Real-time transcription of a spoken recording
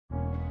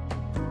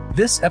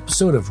This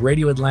episode of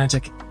Radio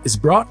Atlantic is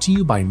brought to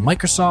you by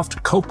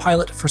Microsoft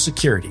Copilot for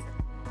Security.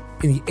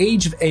 In the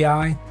age of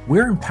AI,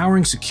 we're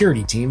empowering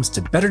security teams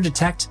to better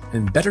detect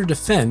and better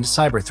defend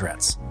cyber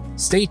threats.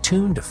 Stay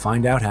tuned to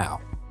find out how.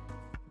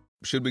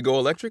 Should we go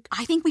electric?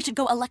 I think we should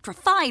go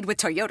electrified with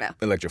Toyota.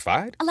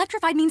 Electrified?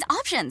 Electrified means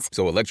options.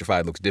 So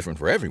electrified looks different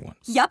for everyone.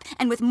 Yup,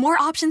 and with more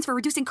options for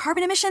reducing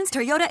carbon emissions,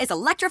 Toyota is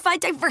electrified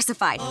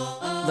diversified.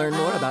 Learn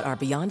more about our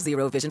Beyond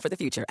Zero vision for the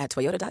future at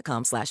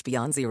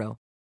toyota.com/Beyond Zero.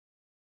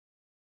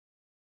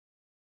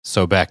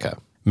 So Becca,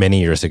 many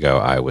years ago,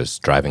 I was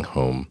driving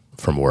home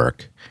from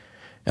work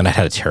and I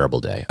had a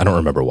terrible day. I don't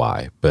remember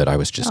why, but I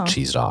was just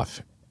cheesed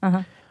off.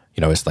 Uh-huh.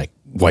 I was like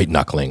white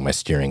knuckling my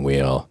steering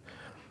wheel,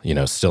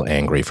 still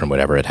angry from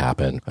whatever had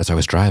happened. As I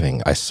was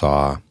driving, I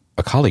saw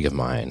a colleague of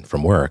mine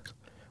from work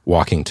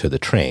walking to the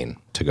train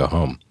to go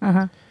home.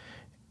 Uh-huh.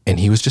 And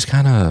he was just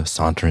kind of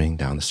sauntering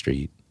down the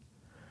street.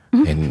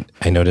 And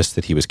I noticed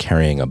that he was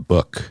carrying a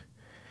book,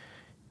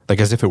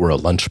 like as if it were a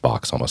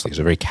lunchbox almost. Like he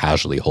was very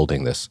casually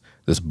holding this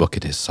book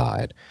at his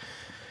side.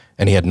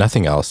 And he had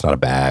nothing else, not a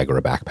bag or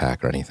a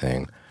backpack or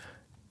anything.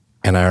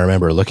 And I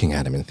remember looking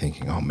at him and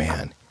thinking, oh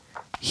man,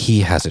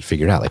 he has it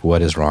figured out. Like,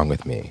 what is wrong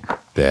with me?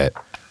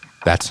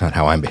 That's not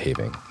how I'm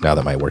behaving now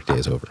that my workday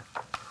is over.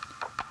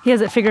 He has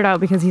it figured out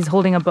because he's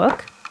holding a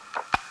book?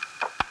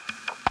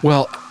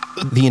 Well,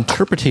 the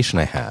interpretation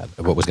I had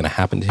of what was going to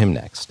happen to him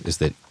next is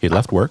that he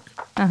left work,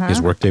 his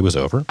workday was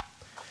over,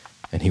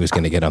 and he was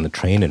going to get on the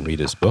train and read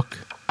his book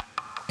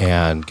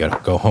and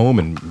go home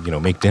and,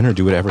 make dinner,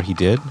 do whatever he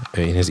did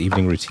in his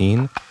evening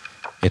routine.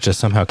 It just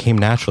somehow came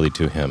naturally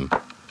to him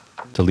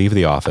to leave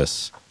the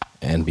office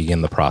and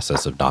begin the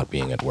process of not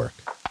being at work.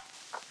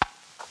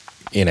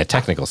 In a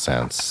technical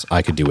sense,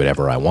 I could do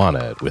whatever I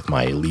wanted with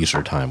my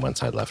leisure time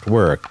once I'd left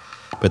work,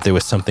 but there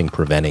was something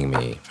preventing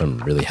me from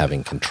really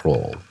having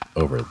control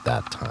over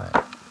that time.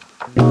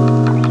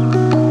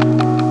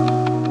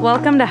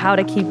 Welcome to How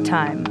to Keep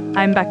Time.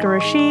 I'm Becca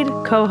Rashid,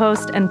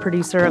 co-host and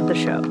producer of the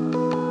show.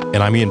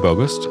 And I'm Ian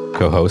Bogost,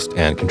 co-host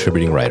and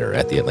contributing writer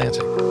at The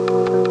Atlantic.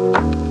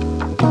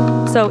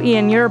 So,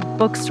 Ian, your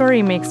book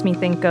story makes me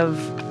think of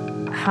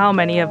how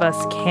many of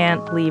us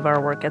can't leave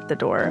our work at the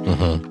door.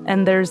 Mm-hmm.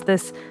 And there's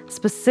this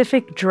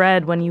specific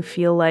dread when you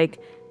feel like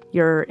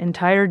your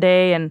entire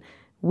day and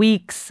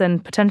weeks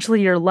and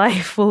potentially your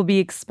life will be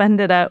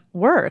expended at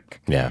work.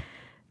 Yeah.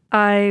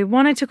 I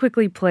wanted to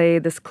quickly play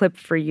this clip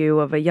for you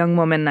of a young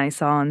woman I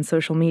saw on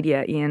social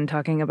media, Ian,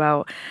 talking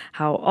about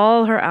how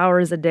all her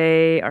hours a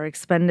day are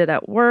expended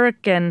at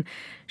work, and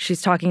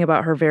she's talking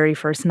about her very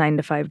first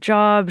 9-to-5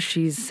 job.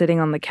 She's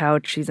sitting on the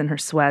couch, she's in her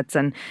sweats,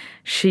 and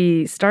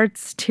she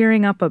starts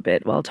tearing up a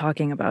bit while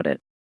talking about it.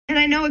 And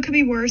I know it could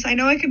be worse. I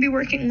know I could be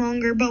working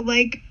longer, but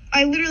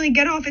I literally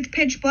get off, it's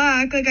pitch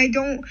black. I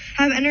don't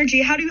have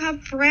energy. How do you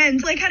have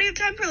friends? How do you have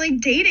time for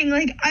dating?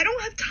 I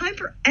don't have time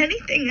for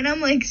anything. And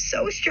I'm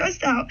so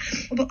stressed out.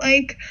 But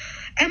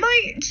am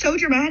I so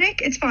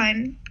dramatic? It's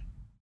fine.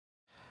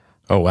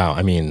 Oh, wow.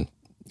 I mean,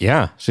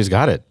 yeah, she's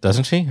got it,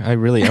 doesn't she? I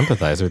really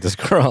empathize with this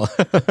girl.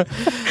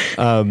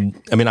 I'm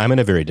in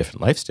a very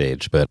different life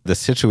stage, but the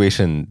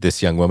situation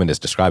this young woman is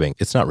describing,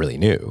 it's not really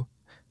new.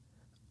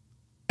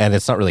 And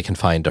it's not really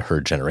confined to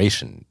her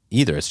generation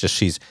either. It's just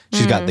she's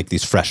got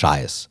these fresh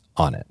eyes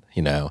on it,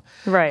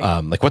 Right.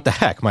 What the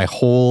heck? My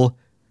whole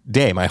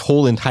day, my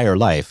whole entire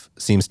life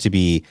seems to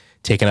be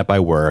taken up by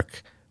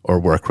work or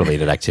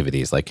work-related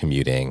activities like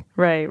commuting.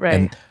 Right.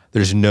 And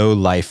there's no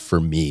life for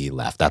me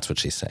left. That's what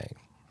she's saying.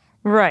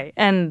 Right.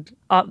 And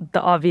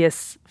the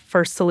obvious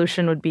first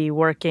solution would be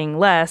working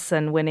less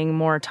and winning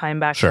more time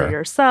back for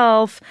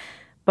yourself.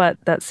 But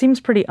that seems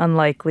pretty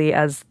unlikely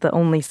as the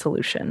only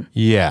solution.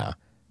 Yeah.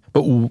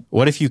 But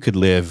what if you could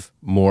live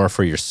more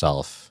for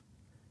yourself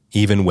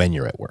even when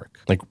you're at work?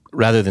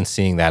 Rather than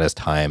seeing that as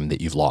time that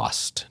you've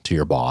lost to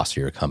your boss or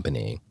your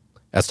company,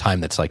 as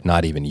time that's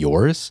not even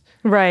yours.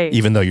 Right.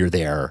 Even though you're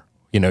there,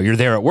 you're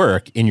there at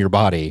work in your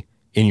body,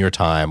 in your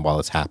time while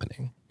it's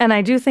happening. And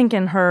I do think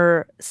in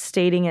her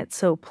stating it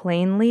so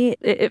plainly,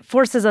 it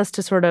forces us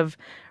to sort of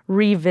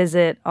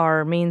revisit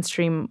our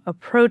mainstream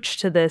approach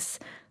to this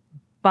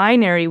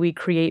binary we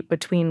create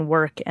between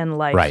work and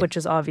life, which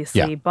is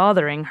obviously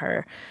bothering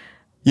her.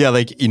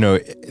 Yeah,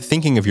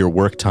 thinking of your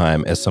work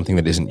time as something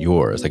that isn't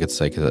yours,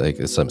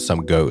 it's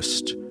some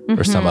ghost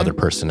or some other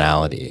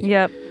personality.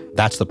 Yep.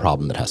 That's the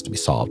problem that has to be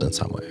solved in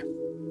some way.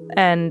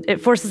 And it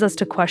forces us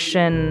to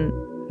question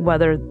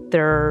whether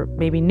there are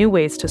maybe new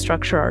ways to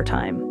structure our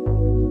time.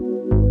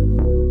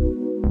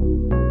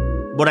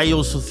 But I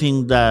also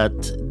think that,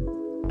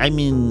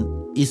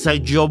 is a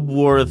job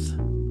worth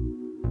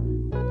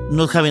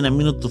not having a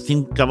minute to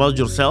think about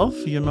yourself,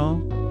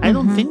 I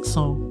don't think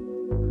so.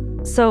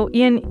 So,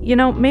 Ian,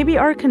 maybe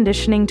our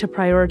conditioning to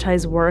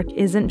prioritize work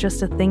isn't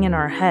just a thing in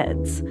our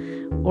heads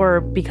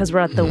or because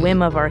we're at the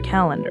whim of our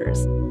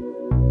calendars.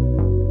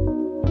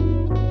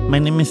 My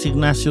name is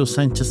Ignacio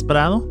Sanchez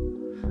Prado.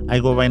 I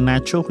go by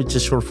Nacho, which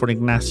is short for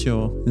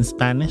Ignacio in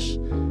Spanish.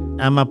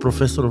 I'm a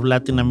professor of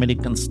Latin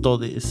American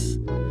Studies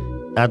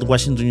at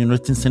Washington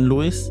University in St.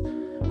 Louis,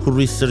 who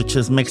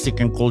researches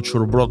Mexican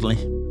culture broadly.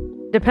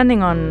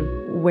 Depending on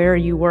where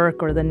you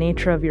work or the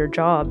nature of your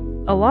job,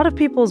 a lot of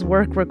people's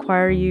work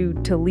require you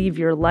to leave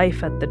your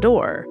life at the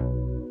door.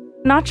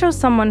 Nacho's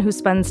someone who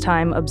spends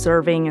time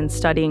observing and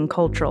studying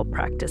cultural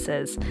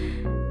practices.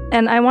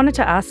 And I wanted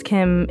to ask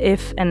him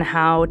if and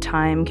how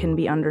time can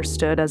be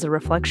understood as a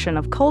reflection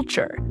of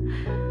culture.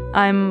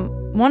 I'm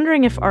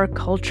wondering if our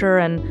culture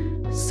and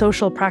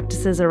social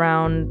practices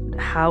around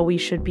how we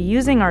should be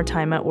using our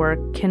time at work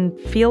can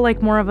feel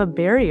like more of a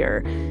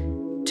barrier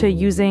to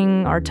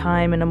using our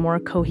time in a more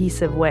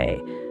cohesive way,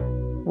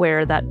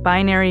 where that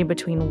binary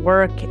between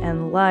work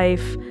and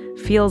life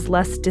feels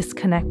less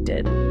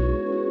disconnected.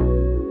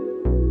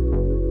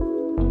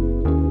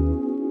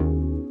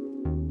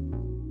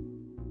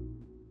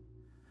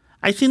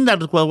 I think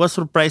that what was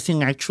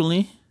surprising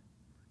actually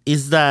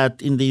is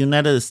that in the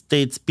United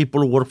States,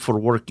 people work for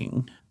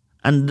working.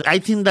 And I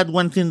think that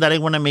one thing that I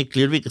want to make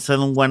clear, because I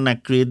don't want to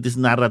create this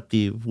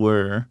narrative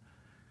where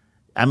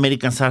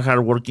Americans are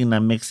hardworking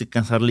and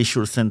Mexicans are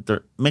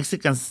leisure-centered.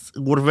 Mexicans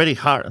work very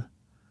hard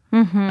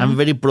and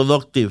very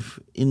productive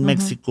in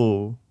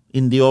Mexico,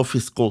 in the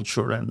office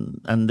culture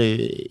and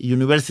the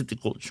university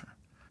culture.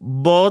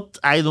 But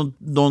I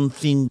don't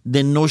think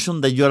the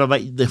notion that you're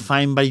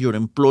defined by your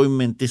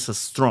employment is as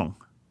strong.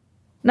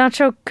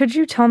 Nacho, could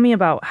you tell me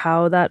about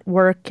how that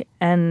work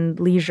and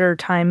leisure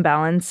time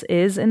balance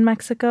is in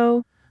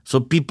Mexico?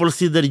 So people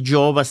see their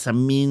job as a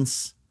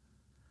means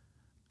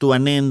to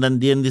an end,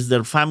 and the end is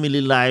their family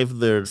life,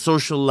 their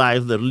social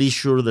life, their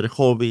leisure, their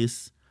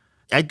hobbies.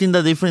 I think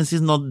the difference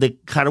is not the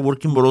hard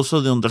working, but also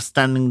the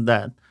understanding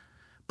that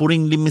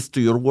putting limits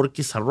to your work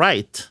is a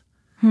right.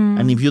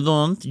 And if you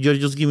don't, you're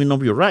just giving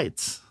up your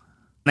rights.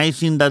 And I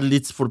think that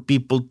leads for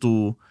people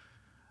to,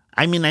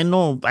 I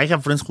know I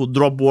have friends who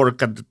drop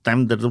work at the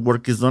time that the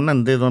work is done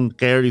and they don't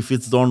care if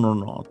it's done or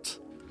not.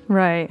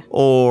 Right.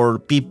 Or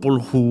people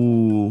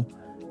who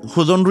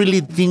don't really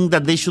think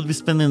that they should be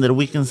spending their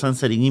weekends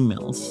answering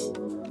emails.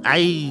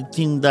 I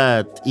think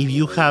that if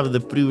you have the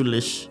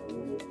privilege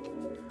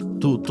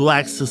to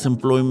access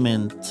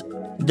employment,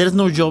 there's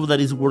no job that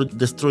is worth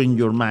destroying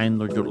your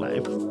mind or your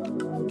life.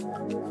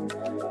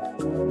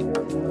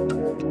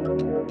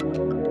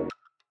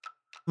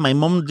 My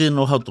mom didn't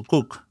know how to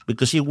cook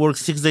because she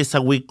works 6 days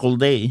a week all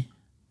day.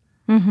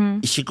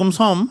 She comes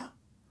home,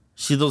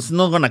 she's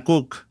not going to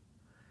cook.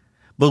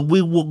 But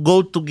we will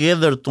go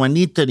together to an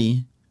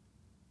eatery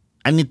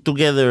and eat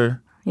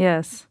together.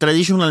 Yes.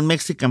 Traditional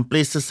Mexican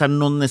places are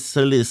not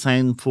necessarily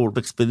designed for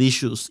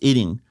expeditious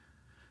eating.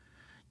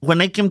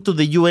 When I came to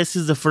the US,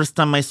 it's the first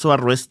time I saw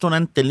a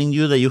restaurant telling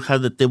you that you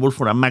have the table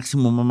for a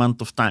maximum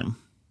amount of time.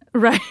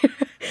 Right.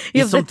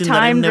 You have the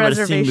timed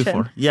reservation. Seen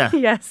before. Yeah.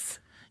 Yes.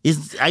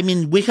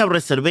 We have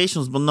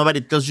reservations, but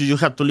nobody tells you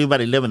have to leave at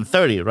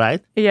 11:30, right?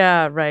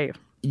 Yeah, right.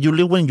 You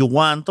leave when you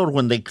want or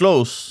when they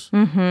close.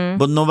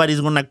 But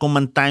nobody's going to come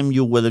and time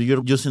you whether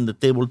you're using the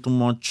table too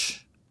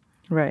much.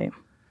 Right.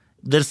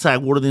 There's a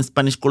word in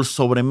Spanish called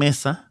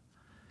sobremesa,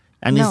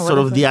 and it's sort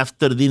of the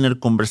after-dinner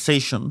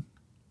conversation.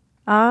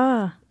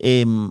 Ah.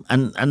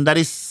 And that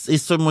is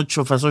so much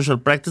of a social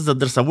practice that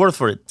there's a word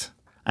for it.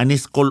 And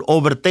it's called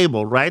over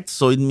table, right?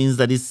 So it means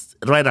that it's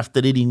right after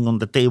eating on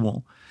the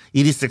table.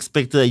 It is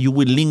expected that you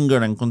will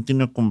linger and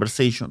continue a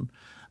conversation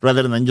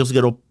rather than just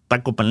get up,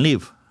 pack up and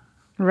leave.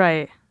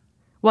 Right.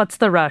 What's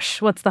the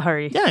rush? What's the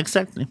hurry? Yeah,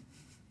 exactly.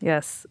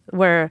 Yes.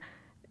 Where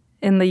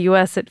in the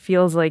US, it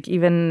feels like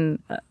even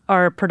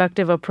our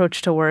productive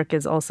approach to work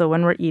is also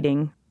when we're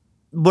eating.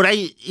 But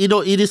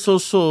it is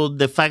also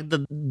the fact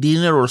that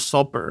dinner or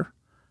supper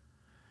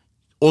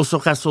also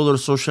has other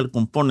social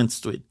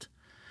components to it.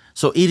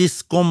 So it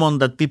is common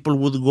that people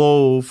would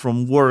go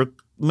from work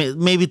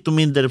maybe to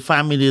meet their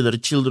family, their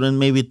children,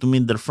 maybe to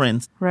meet their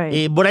friends.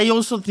 Right. But I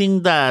also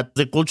think that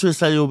the culture is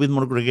a little bit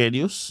more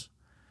gregarious.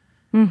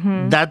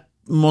 That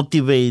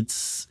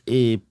motivates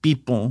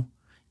people,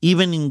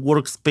 even in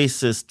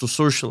workspaces, to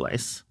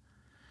socialize.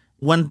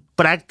 One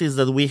practice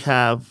that we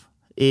have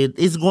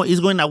is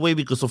going away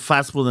because of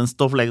fast food and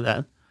stuff like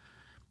that.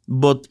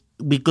 But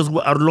because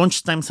our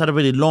lunch times are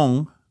very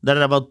long,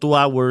 they're about 2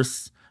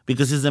 hours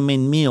because it's the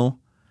main meal.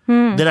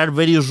 There are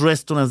various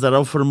restaurants that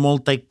offer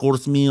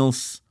multi-course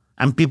meals,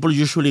 and people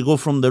usually go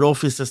from their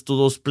offices to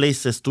those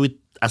places to eat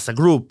as a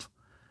group.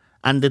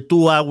 And the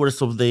 2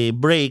 hours of the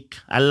break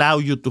allow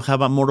you to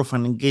have more of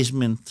an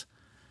engagement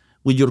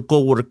with your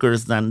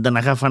coworkers than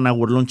a half an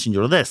hour lunch in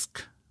your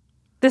desk.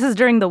 This is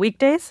during the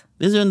weekdays?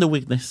 This is during the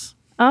weekdays.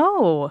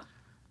 Oh.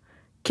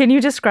 Can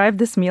you describe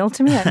this meal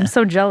to me? I'm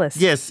so jealous.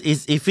 Yes.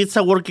 If it's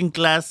a working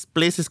class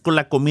place, it's called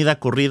la comida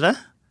corrida.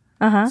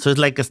 So it's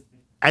like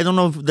I don't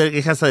know if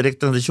it has a direct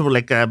translation, but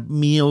like a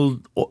meal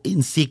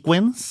in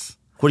sequence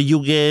where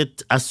you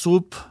get a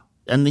soup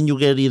and then you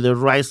get either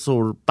rice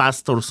or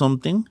pasta or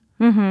something.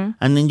 And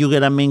then you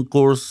get a main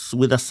course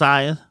with a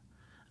side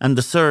and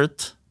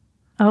dessert.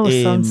 Oh,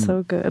 sounds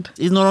so good.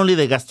 It's not only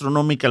the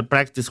gastronomical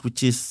practice,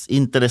 which is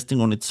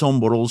interesting on its own,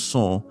 but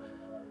also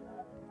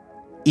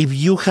if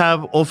you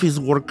have office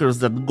workers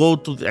that go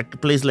to a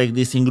place like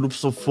this in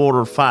groups of 4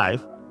 or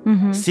 5,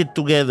 sit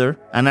together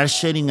and are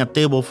sharing a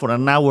table for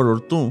an hour or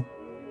two,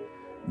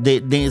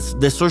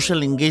 the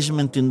social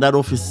engagement in that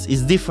office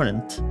is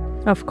different.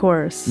 Of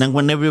course. Than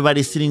when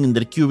everybody's sitting in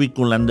their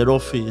cubicle and their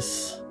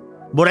office.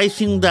 But I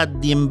think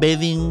that the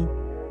embedding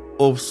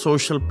of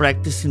social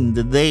practice in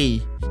the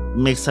day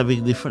makes a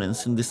big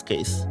difference in this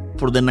case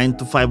for the 9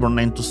 to 5 or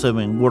 9 to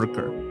 7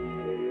 worker.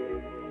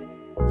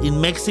 In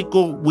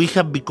Mexico, we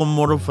have become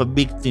more of a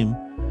victim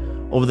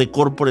of the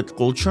corporate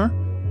culture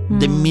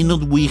the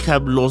minute we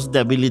have lost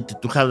the ability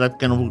to have that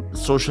kind of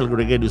social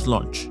gregarious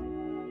lunch.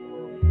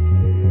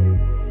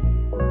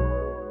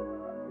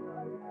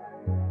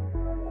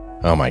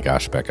 Oh my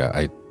gosh,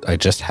 Becca. I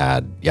just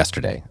had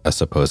yesterday a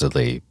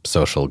supposedly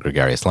social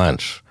gregarious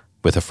lunch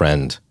with a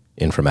friend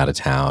in from out of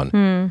town.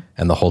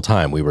 And the whole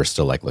time we were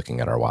still like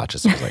looking at our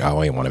watches. I was like,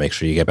 oh, you want to make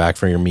sure you get back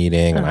for your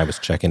meeting. And I was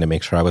checking to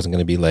make sure I wasn't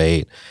going to be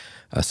late.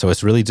 So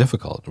it's really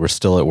difficult. We're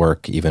still at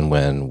work even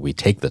when we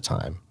take the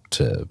time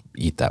to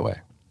eat that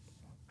way.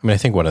 I mean, I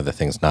think one of the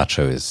things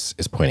Nacho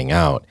is pointing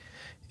out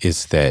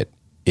is that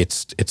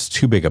it's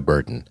too big a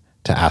burden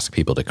to ask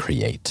people to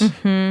create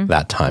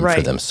that time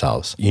for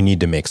themselves. You need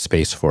to make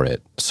space for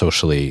it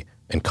socially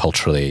and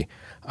culturally.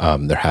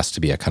 There has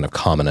to be a kind of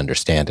common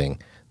understanding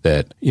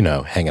that, you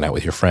know, hanging out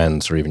with your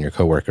friends or even your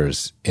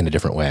coworkers in a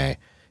different way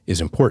is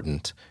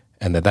important,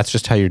 and that's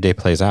just how your day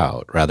plays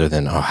out, rather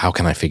than, oh, how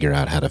can I figure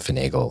out how to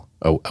finagle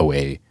a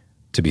way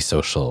to be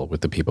social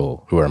with the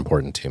people who are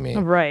important to me?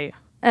 Right.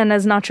 And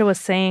as Nacho was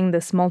saying,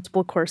 this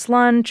multiple course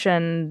lunch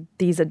and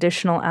these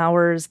additional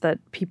hours that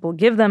people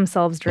give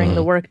themselves during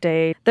the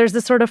workday, there's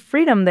this sort of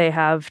freedom they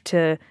have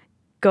to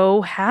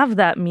go have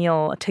that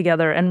meal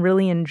together and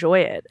really enjoy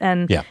it.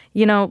 And,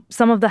 you know,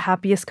 some of the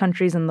happiest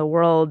countries in the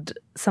world,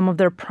 some of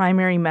their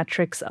primary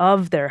metrics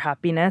of their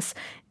happiness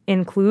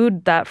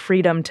include that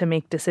freedom to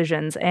make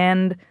decisions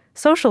and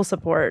social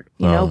support,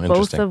 you know,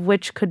 both of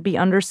which could be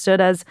understood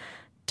as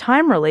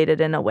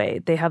time-related in a way.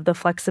 They have the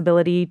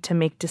flexibility to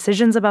make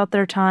decisions about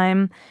their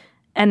time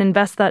and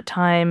invest that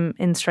time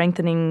in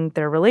strengthening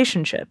their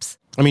relationships.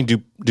 I mean,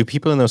 do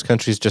people in those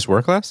countries just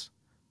work less?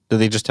 Do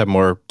they just have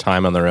more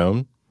time on their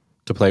own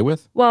to play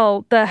with?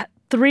 Well, the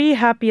 3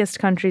 happiest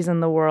countries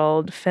in the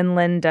world,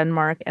 Finland,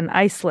 Denmark, and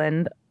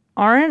Iceland,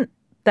 aren't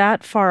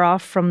that far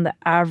off from the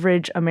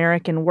average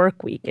American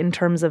work week in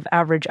terms of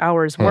average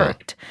hours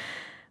worked.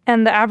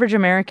 And the average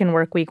American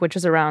work week, which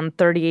is around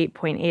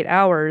 38.8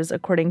 hours,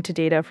 according to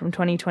data from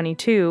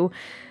 2022,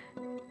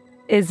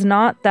 is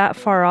not that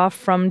far off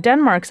from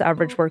Denmark's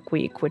average work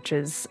week, which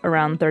is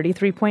around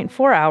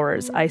 33.4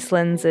 hours.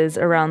 Iceland's is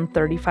around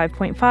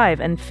 35.5,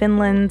 and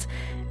Finland's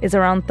is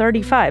around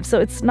 35. So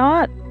it's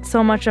not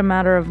so much a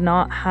matter of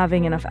not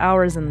having enough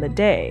hours in the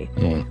day,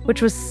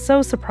 which was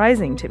so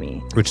surprising to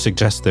me. Which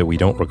suggests that we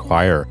don't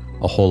require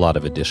a whole lot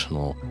of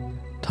additional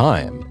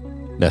time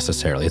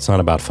necessarily. It's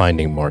not about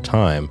finding more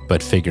time,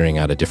 but figuring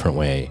out a different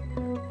way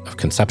of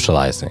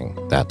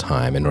conceptualizing that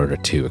time in order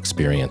to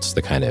experience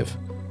the kind of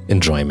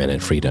enjoyment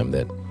and freedom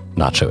that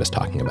Nacho is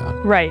talking about.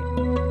 Right.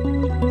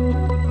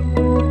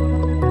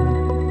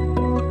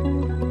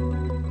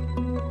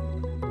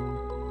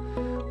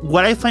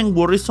 What I find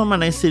worrisome,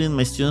 and I see it in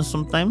my students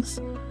sometimes,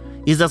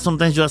 is that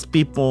sometimes you ask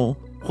people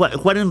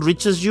what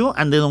enriches you,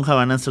 and they don't have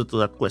an answer to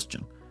that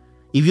question.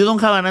 If you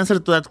don't have an answer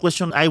to that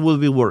question, I will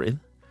be worried.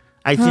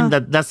 I think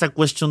that's a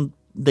question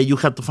that you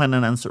have to find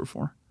an answer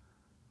for.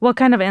 What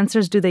kind of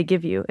answers do they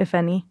give you, if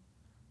any?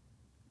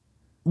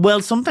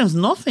 Well, sometimes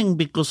nothing,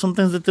 because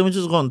sometimes they tell me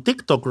just go on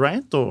TikTok,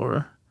 right?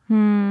 Or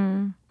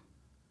I'm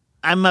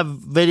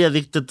very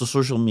addicted to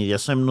social media,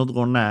 so I'm not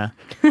gonna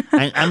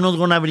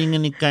bring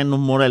any kind of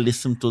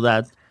moralism to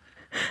that.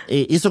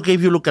 It's okay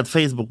if you look at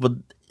Facebook, but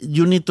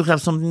you need to have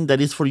something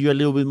that is for you a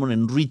little bit more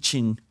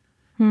enriching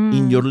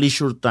in your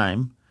leisure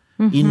time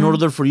in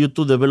order for you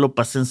to develop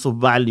a sense of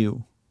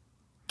value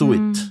to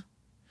it.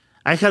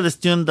 I had a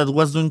student that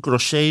was doing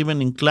crochet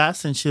even in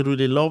class, and she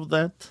really loved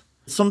that.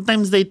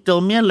 Sometimes they tell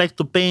me I like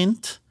to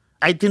paint.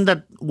 I think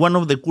that one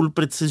of the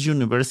culprits is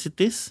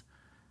universities,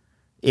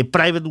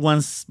 private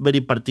ones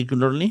very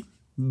particularly,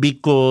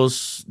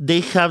 because they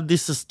have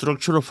this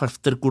structure of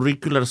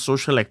after-curricular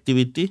social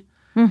activity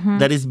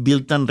that is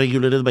built and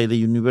regulated by the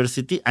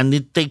university, and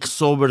it takes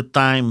over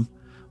time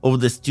of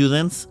the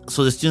students,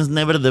 so the students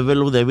never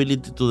develop the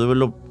ability to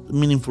develop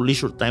meaningful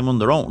leisure time on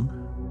their own.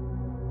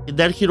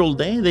 They're here all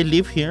day, they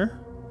live here.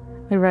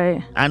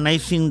 Right. And I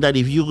think that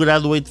if you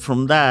graduate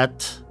from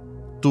that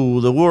to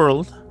the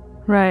world...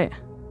 Right.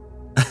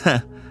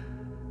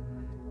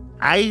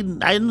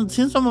 I've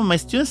seen some of my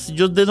students,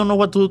 just they don't know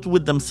what to do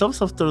with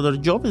themselves after their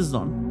job is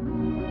done.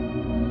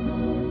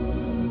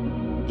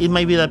 It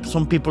might be that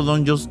some people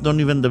don't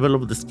even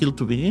develop the skill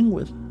to begin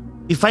with.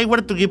 If I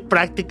were to give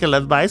practical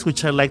advice,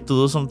 which I like to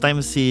do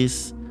sometimes,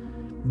 is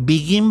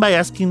begin by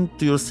asking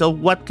to yourself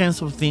what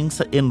kinds of things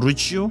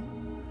enrich you,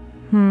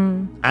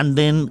 and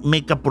then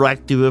make a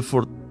proactive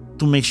effort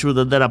to make sure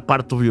that they're a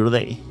part of your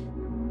day.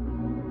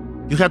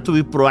 You have to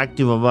be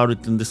proactive about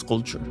it in this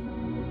culture.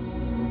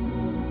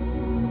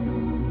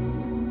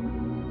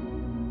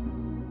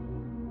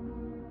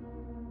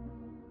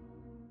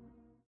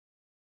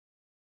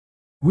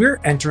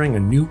 We're entering a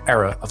new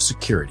era of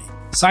security.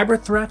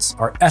 Cyber threats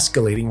are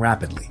escalating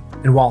rapidly.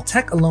 And while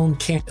tech alone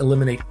can't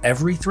eliminate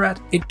every threat,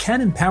 it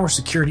can empower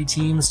security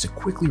teams to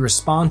quickly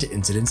respond to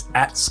incidents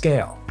at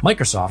scale.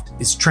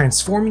 Microsoft is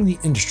transforming the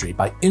industry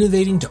by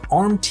innovating to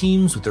arm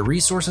teams with the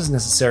resources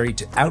necessary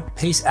to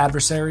outpace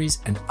adversaries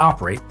and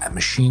operate at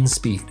machine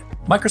speed.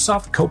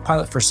 Microsoft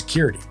Copilot for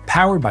Security,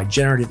 powered by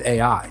generative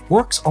AI,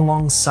 works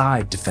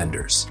alongside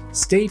Defenders.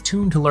 Stay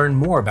tuned to learn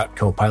more about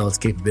Copilot's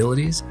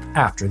capabilities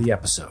after the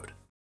episode.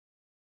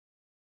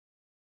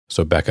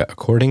 So, Becca,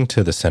 according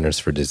to the Centers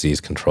for Disease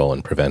Control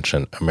and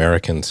Prevention,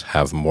 Americans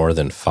have more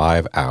than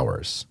 5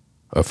 hours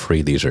of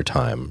free leisure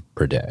time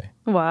per day.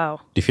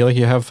 Wow. Do you feel like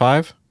you have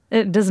 5?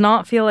 It does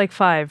not feel like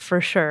 5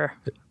 for sure,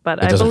 but I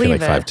believe it. It doesn't feel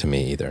like 5 to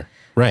me either.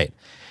 Right.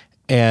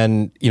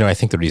 And, I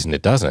think the reason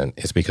it doesn't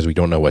is because we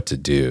don't know what to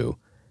do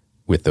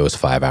with those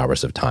 5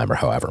 hours of time or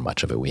however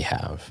much of it we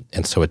have.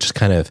 And so it just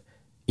kind of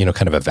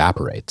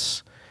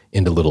evaporates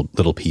into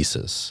little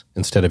pieces.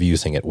 Instead of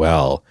using it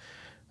well,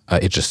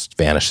 it just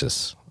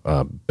vanishes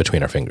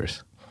between our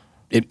fingers.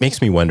 It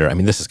makes me wonder,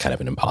 this is kind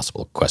of an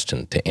impossible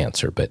question to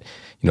answer, but,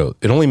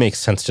 it only makes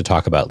sense to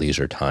talk about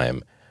leisure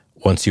time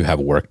once you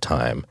have work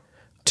time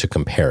to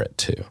compare it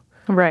to.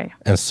 Right.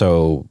 And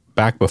so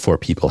back before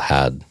people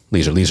had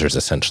leisure is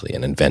essentially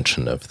an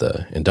invention of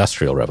the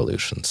Industrial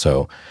Revolution.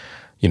 So,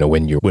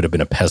 when you would have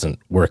been a peasant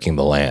working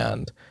the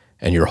land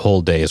and your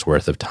whole day's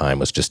worth of time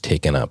was just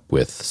taken up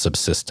with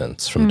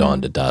subsistence from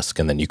dawn to dusk,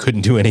 and then you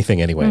couldn't do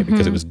anything anyway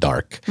because it was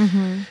dark.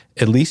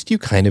 At least you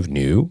kind of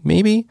knew,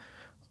 maybe,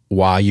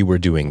 why you were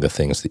doing the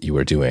things that you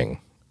were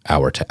doing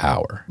hour to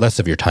hour. Less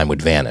of your time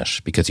would vanish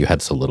because you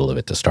had so little of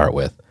it to start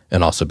with,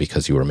 and also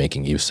because you were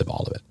making use of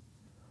all of it.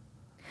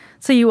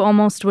 So you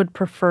almost would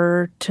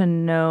prefer to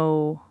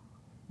know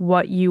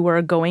what you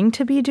were going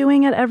to be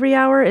doing at every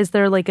hour? Is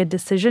there like a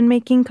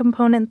decision-making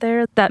component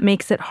there that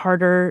makes it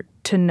harder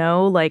to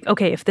know, like,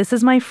 okay, if this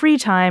is my free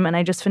time and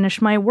I just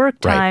finished my work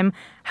time,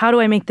 how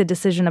do I make the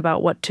decision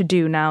about what to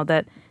do now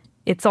that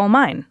it's all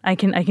mine? I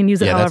can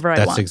use it however I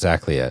want. That's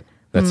exactly it.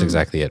 That's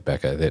exactly it,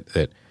 Becca.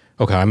 That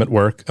okay, I'm at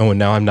work. Oh, and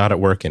now I'm not at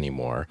work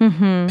anymore.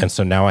 And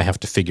so now I have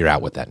to figure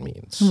out what that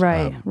means.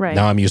 Right.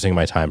 Now I'm using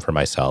my time for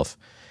myself,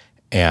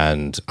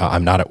 and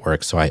I'm not at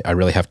work, so I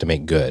really have to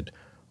make good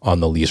on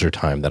the leisure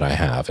time that I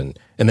have. And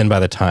then by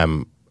the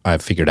time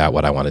I've figured out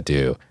what I want to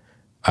do,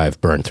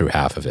 I've burned through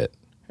half of it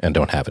and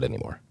don't have it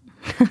anymore.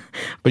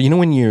 But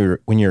when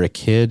you're a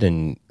kid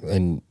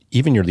and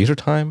even your leisure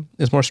time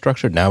is more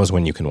structured, now is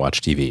when you can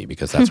watch TV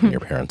because that's when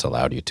your parents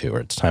allowed you to, or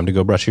it's time to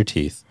go brush your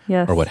teeth,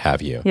 or what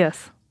have you.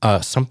 Yes.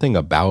 Something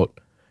about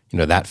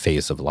that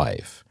phase of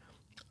life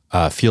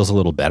feels a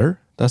little better,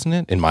 doesn't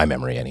it? In my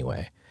memory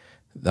anyway,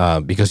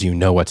 because you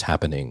know what's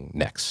happening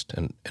next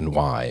and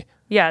why.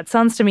 Yeah, it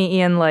sounds to me,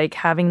 Ian, like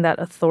having that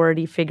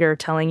authority figure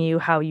telling you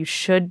how you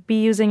should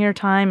be using your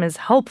time is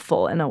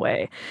helpful in a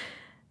way.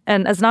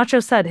 And as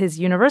Nacho said, his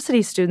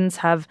university students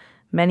have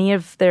many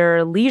of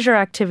their leisure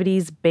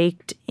activities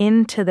baked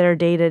into their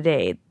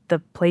day-to-day. The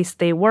place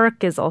they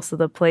work is also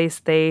the place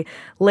they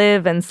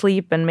live and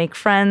sleep and make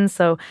friends.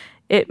 So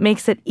it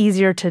makes it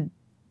easier to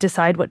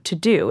decide what to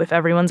do. If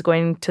everyone's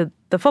going to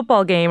the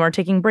football game or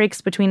taking breaks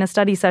between a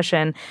study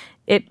session,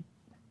 it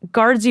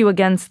guards you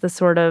against the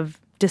sort of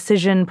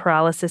decision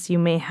paralysis you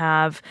may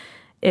have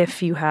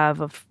if you have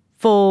a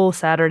full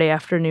Saturday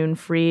afternoon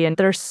free. And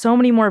there's so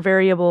many more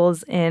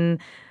variables in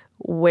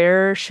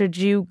where should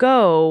you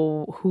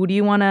go? Who do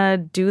you want to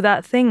do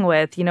that thing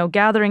with?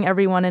 Gathering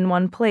everyone in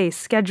one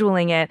place,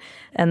 scheduling it,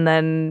 and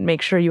then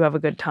make sure you have a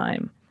good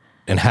time.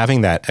 And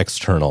having that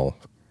external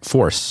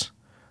force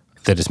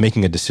that is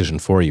making a decision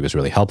for you is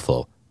really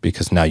helpful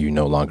because now you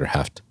no longer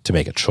have to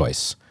make a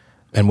choice.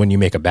 And when you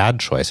make a bad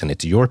choice and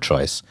it's your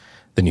choice,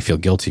 then you feel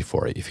guilty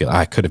for it. You feel,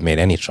 I could have made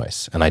any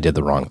choice, and I did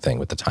the wrong thing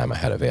with the time I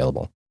had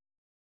available.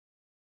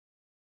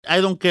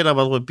 I don't care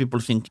about what people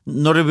think.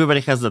 Not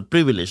everybody has that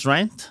privilege,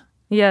 right?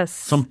 Yes.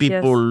 Some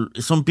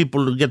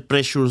people get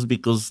pressures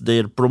because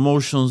their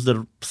promotions,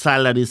 their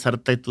salaries are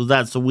tied to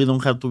that, so we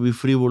don't have to be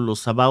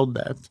frivolous about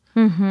that.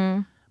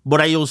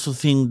 But I also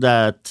think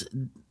that,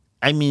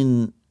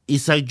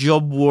 is a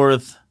job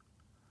worth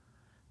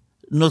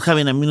not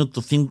having a minute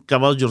to think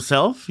about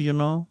yourself,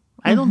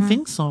 I don't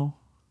think so.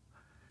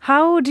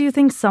 How do you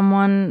think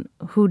someone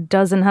who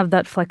doesn't have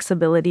that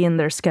flexibility in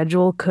their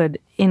schedule could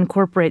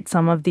incorporate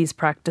some of these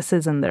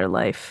practices in their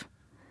life?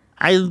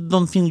 I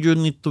don't think you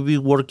need to be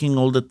working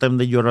all the time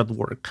that you're at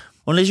work.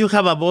 Unless you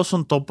have a boss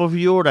on top of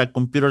you or a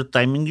computer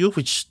timing you,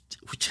 which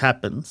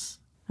happens.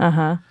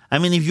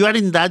 If you are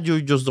in that,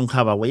 you just don't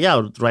have a way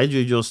out, right?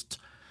 You're just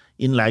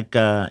in like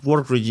a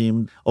work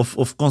regime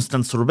of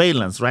constant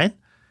surveillance, right?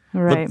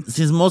 Right. But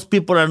since most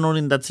people are not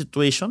in that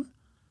situation,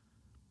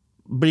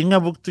 bring a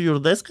book to your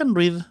desk and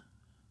read.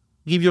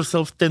 Give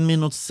yourself 10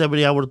 minutes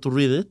every hour to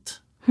read it.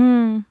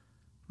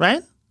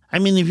 Right?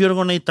 If you're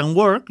going to eat and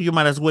work, you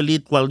might as well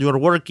eat while you're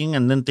working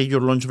and then take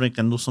your lunch break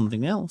and do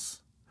something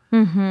else.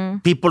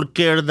 People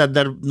care that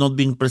they're not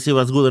being perceived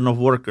as good enough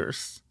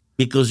workers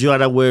because you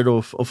are aware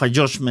of a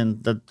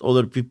judgment that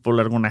other people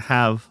are going to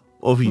have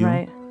of you.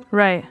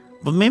 Right.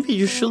 But maybe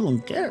you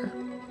shouldn't care.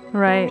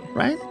 Right.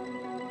 Right?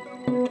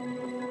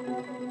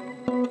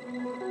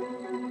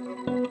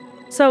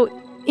 So,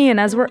 Ian,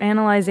 as we're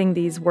analyzing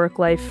these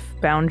work-life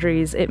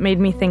boundaries, it made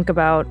me think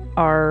about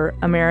our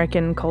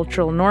American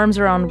cultural norms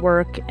around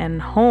work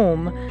and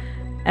home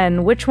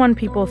and which one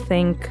people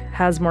think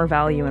has more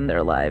value in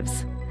their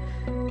lives.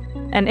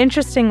 And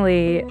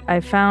interestingly,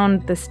 I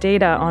found this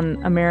data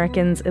on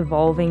Americans'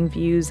 evolving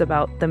views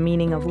about the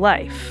meaning of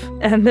life.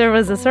 And there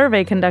was a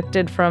survey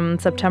conducted from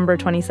September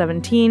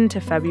 2017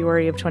 to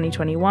February of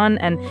 2021,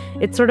 and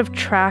it sort of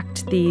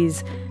tracked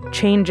these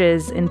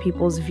changes in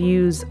people's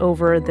views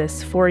over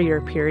this 4-year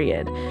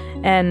period.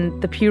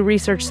 And the Pew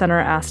Research Center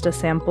asked a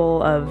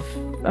sample of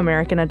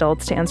American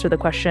adults to answer the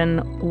question,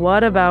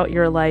 what about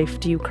your life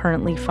do you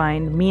currently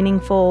find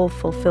meaningful,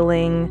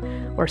 fulfilling,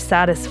 or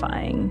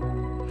satisfying?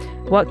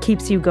 What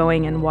keeps you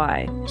going and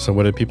why? So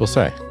what did people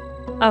say?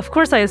 Of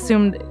course, I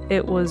assumed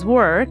it was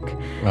work.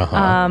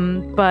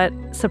 But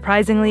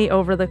surprisingly,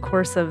 over the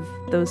course of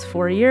those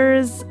 4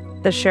 years,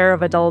 the share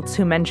of adults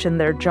who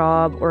mentioned their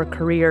job or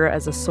career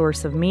as a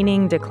source of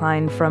meaning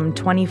declined from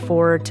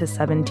 24% to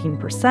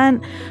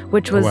 17%,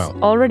 which was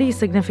already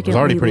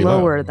significantly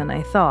lower than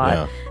I thought.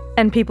 Yeah.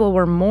 And people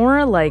were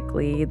more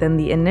likely than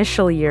the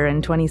initial year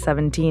in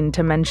 2017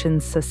 to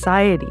mention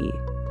society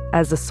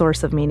as a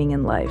source of meaning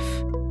in life.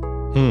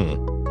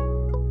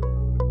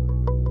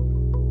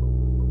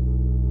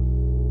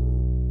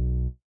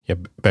 Yeah,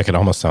 Beck, it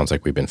almost sounds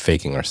like we've been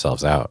faking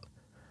ourselves out.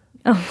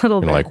 A little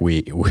bit. Like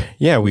we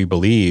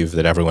believe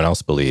that everyone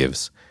else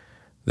believes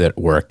that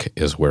work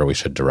is where we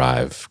should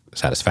derive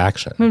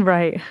satisfaction.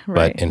 Right.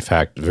 But in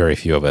fact, very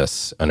few of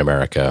us in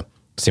America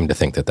seem to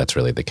think that that's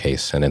really the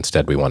case. And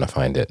instead, we want to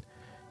find it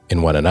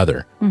in one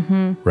another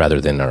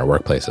rather than in our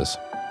workplaces.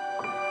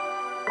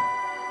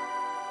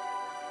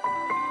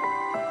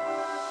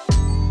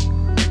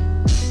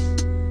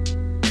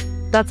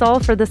 That's all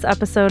for this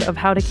episode of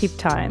How to Keep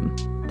Time.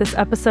 This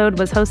episode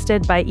was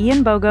hosted by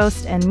Ian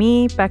Bogost and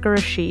me, Becca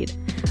Rashid.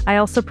 I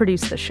also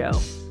produce the show.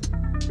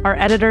 Our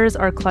editors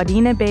are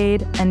Claudine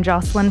Abade and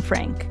Jocelyn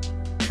Frank.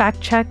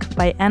 Fact check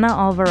by Enna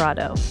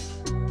Alvarado.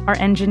 Our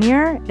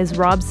engineer is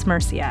Rob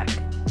Smerciak.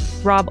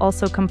 Rob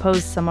also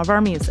composed some of our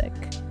music.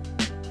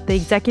 The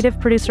executive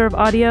producer of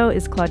audio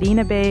is Claudine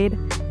Abade,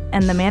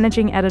 and the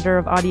managing editor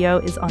of audio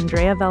is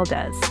Andrea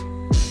Valdez.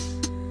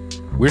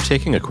 We're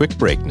taking a quick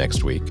break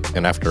next week,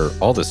 and after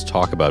all this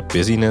talk about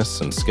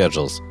busyness and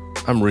schedules,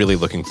 I'm really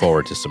looking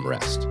forward to some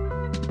rest.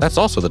 That's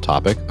also the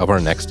topic of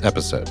our next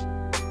episode.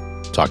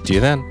 Talk to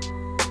you then.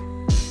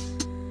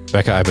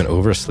 Becca, I've been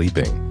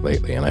oversleeping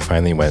lately, and I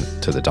finally went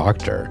to the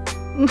doctor,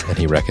 and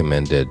he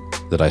recommended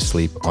that I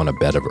sleep on a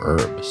bed of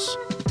herbs.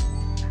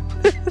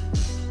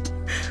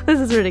 This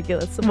is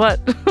ridiculous. What?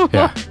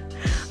 Yeah.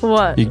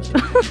 What? You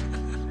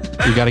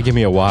got to give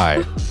me a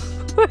why.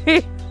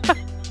 Wait.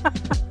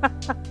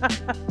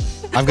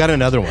 I've got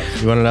another one.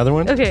 You want another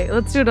one? Okay,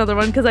 let's do another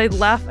one because I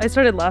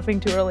started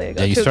laughing too early.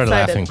 Yeah, you started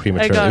laughing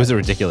prematurely. It was a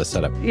ridiculous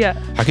setup. Yeah.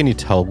 How can you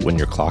tell when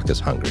your clock is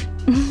hungry?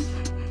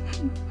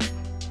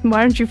 Why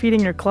aren't you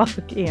feeding your clock,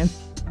 Ian?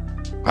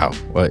 Wow.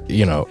 Well,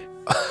 you know.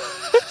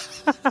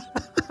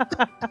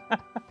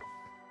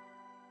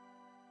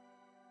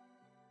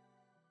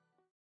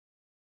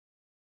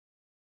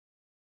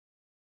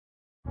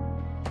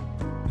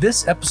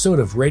 This episode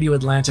of Radio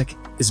Atlantic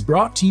is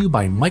brought to you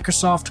by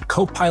Microsoft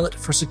Copilot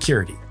for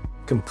Security,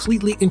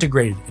 completely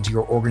integrated into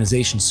your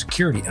organization's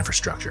security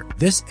infrastructure.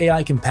 This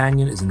AI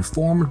companion is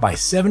informed by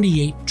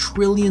 78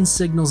 trillion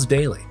signals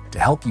daily to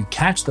help you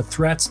catch the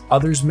threats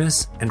others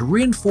miss and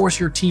reinforce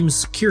your team's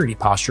security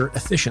posture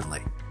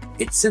efficiently.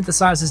 It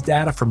synthesizes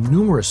data from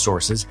numerous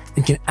sources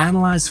and can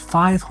analyze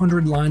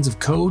 500 lines of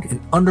code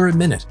in under a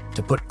minute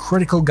to put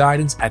critical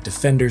guidance at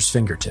defenders'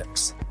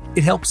 fingertips.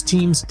 It helps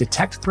teams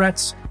detect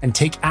threats and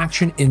take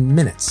action in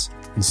minutes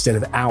instead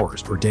of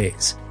hours or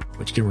days,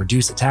 which can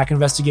reduce attack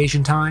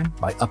investigation time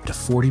by up to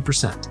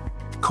 40%.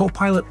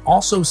 Copilot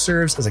also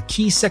serves as a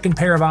key second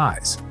pair of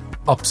eyes,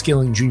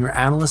 upskilling junior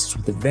analysts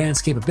with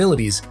advanced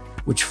capabilities,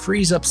 which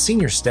frees up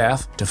senior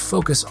staff to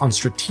focus on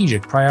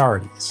strategic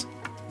priorities,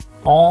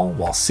 all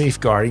while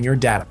safeguarding your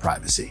data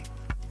privacy.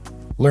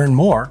 Learn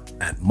more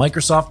at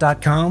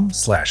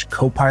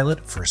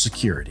Microsoft.com/Copilot for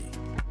security.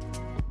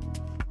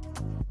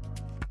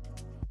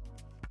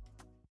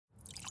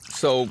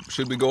 So,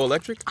 should we go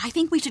electric? I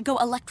think we should go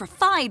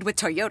electrified with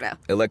Toyota.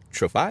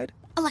 Electrified?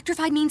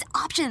 Electrified means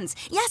options.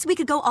 Yes, we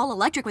could go all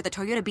electric with the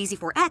Toyota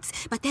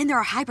BZ4X, but then there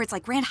are hybrids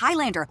like Grand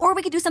Highlander, or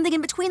we could do something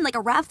in between like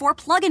a RAV4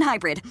 plug-in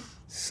hybrid.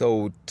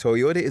 So,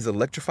 Toyota is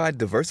electrified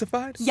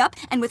diversified? Yup,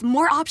 and with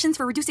more options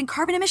for reducing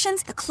carbon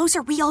emissions, the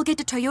closer we all get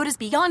to Toyota's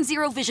Beyond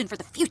Zero vision for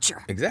the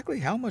future.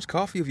 Exactly how much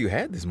coffee have you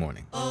had this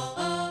morning?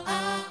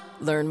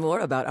 Learn more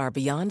about our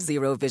Beyond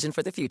Zero vision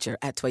for the future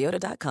at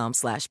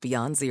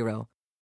toyota.com/beyond zero.